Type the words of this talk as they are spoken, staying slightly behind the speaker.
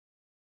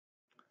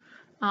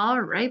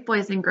All right,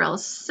 boys and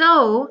girls.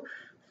 So,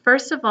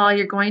 first of all,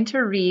 you're going to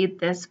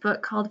read this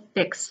book called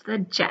Fix the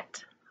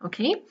Jet,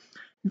 okay?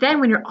 Then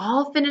when you're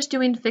all finished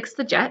doing Fix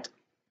the Jet,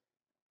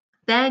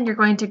 then you're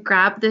going to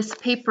grab this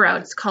paper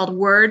out. It's called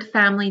Word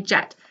Family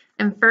Jet.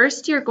 And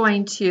first you're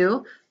going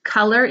to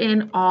color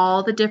in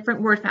all the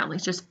different word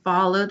families. Just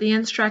follow the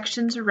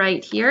instructions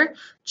right here.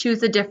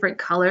 Choose a different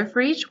color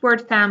for each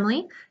word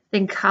family.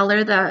 Then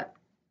color the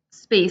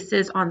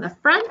spaces on the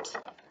front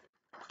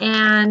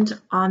and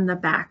on the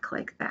back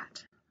like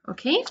that.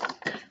 Okay,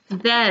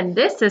 then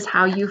this is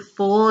how you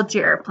fold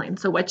your airplane.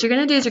 So what you're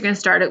going to do is you're going to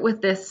start it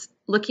with this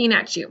looking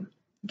at you.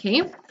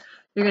 Okay,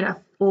 you're going to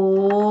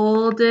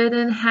fold it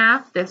in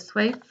half this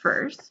way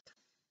first.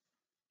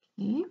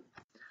 Okay,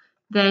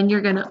 then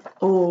you're going to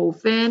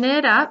open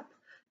it up.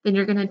 Then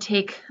you're going to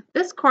take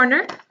this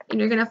corner and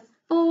you're going to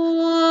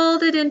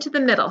fold it into the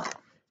middle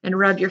and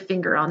rub your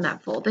finger on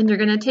that fold. Then you're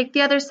going to take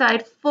the other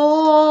side,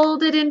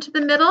 fold it into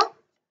the middle,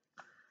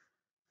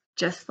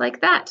 just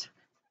like that.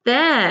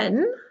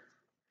 Then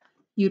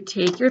you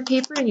take your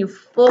paper and you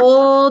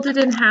fold it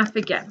in half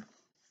again.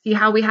 See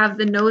how we have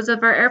the nose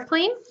of our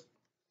airplane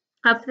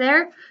up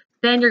there?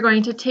 Then you're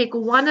going to take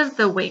one of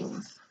the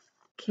wings,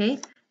 okay?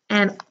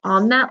 And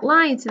on that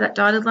line, see that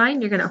dotted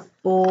line, you're going to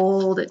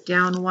fold it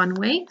down one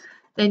way.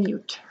 Then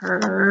you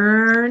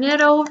turn it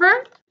over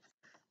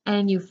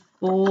and you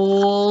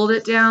fold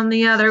it down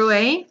the other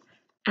way.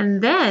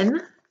 And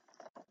then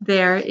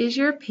there is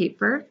your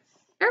paper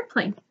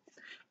airplane.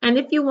 And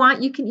if you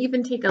want, you can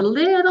even take a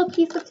little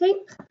piece of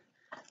tape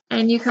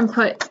and you can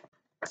put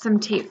some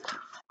tape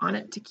on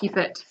it to keep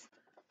it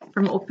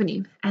from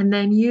opening. And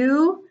then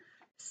you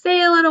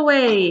sail it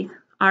away.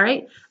 All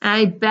right. And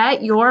I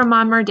bet your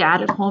mom or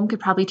dad at home could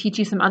probably teach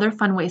you some other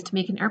fun ways to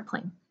make an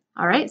airplane.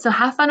 All right. So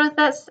have fun with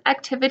that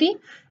activity.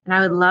 And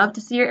I would love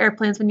to see your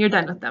airplanes when you're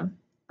done with them.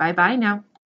 Bye-bye now.